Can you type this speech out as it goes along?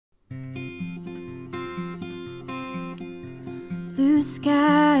Blue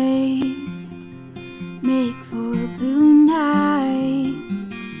skies make for blue nights.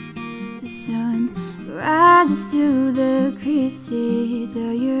 The sun rises through the creases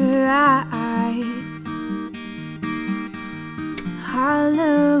of your eyes.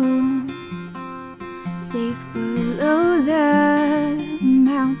 Hollow, safe below the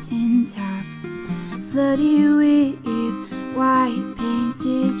mountain tops, flooded with white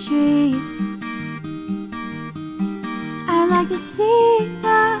painted trees. I'd like to see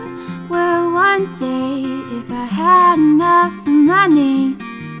the world one day if I had enough money.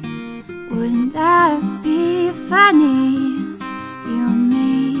 Wouldn't that be funny, you and me?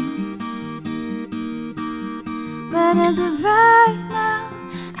 But as of right now,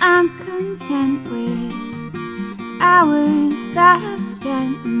 I'm content with hours that I've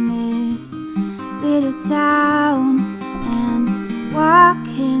spent in this little town and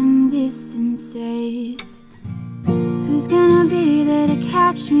walking distances. Who's gonna be there to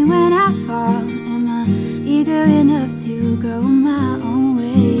catch me when I fall? Am I eager enough to go my own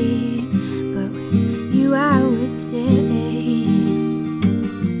way? But with you I would stay.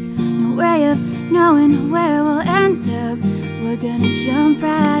 No way of knowing where we'll end up. We're gonna jump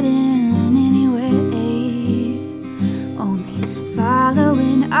right in anyways, only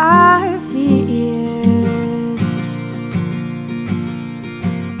following our fears.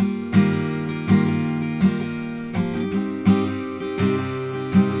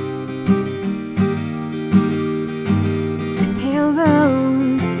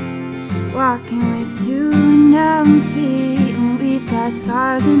 Walking with two numb feet, and we've got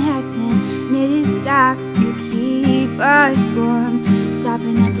scarves and hats and knitted socks to keep us warm.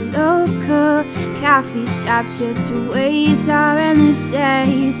 Stopping at the local coffee shops just to waste our endless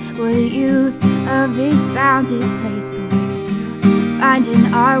days. We're the youth of this bounded place, but we're still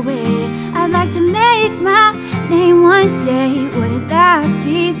finding our way. I'd like to make my name one day. Wouldn't that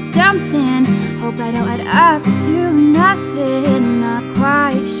be something? Hope I don't add up to nothing, not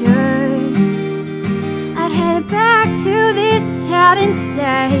quite sure. I'd head back to this town and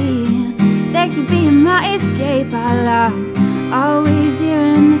say thanks for being my escape. I love always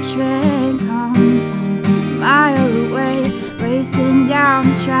hearing the train come from a mile away, racing down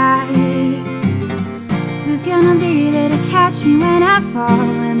the tracks. Who's gonna be there to catch me when I fall?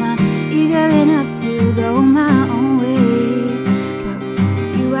 Am I eager enough to go my own way? But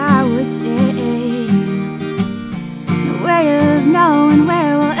with you I would stay. No way of knowing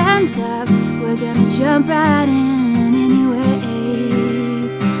where we'll end up. We're gonna jump right in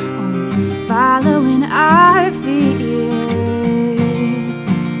anyways, only following our fears.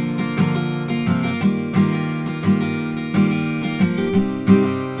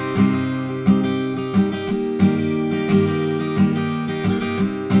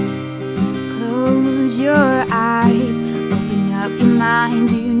 Close your eyes, open up your mind.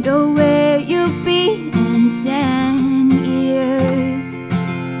 Do you know where you'll be in 10 years?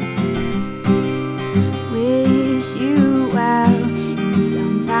 Wish you well, and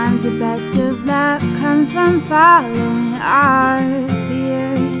sometimes the best of luck comes from following our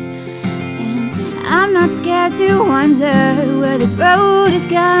fears. And I'm not scared to wonder where this road is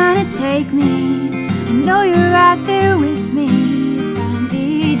gonna take me. I know you're right there with me if I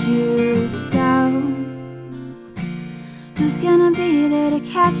need you so. Who's gonna be there to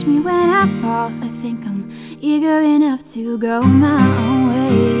catch me when I fall? I think I'm eager enough to go my own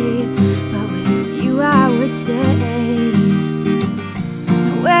way, but with you I would stay.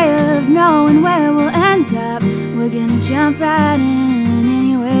 No way of knowing where we'll end up. We're gonna jump right in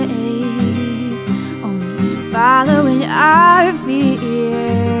anyways, only following our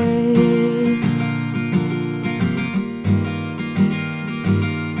fears.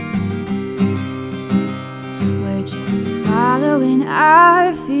 We're just following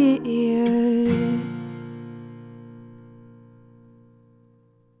our fears.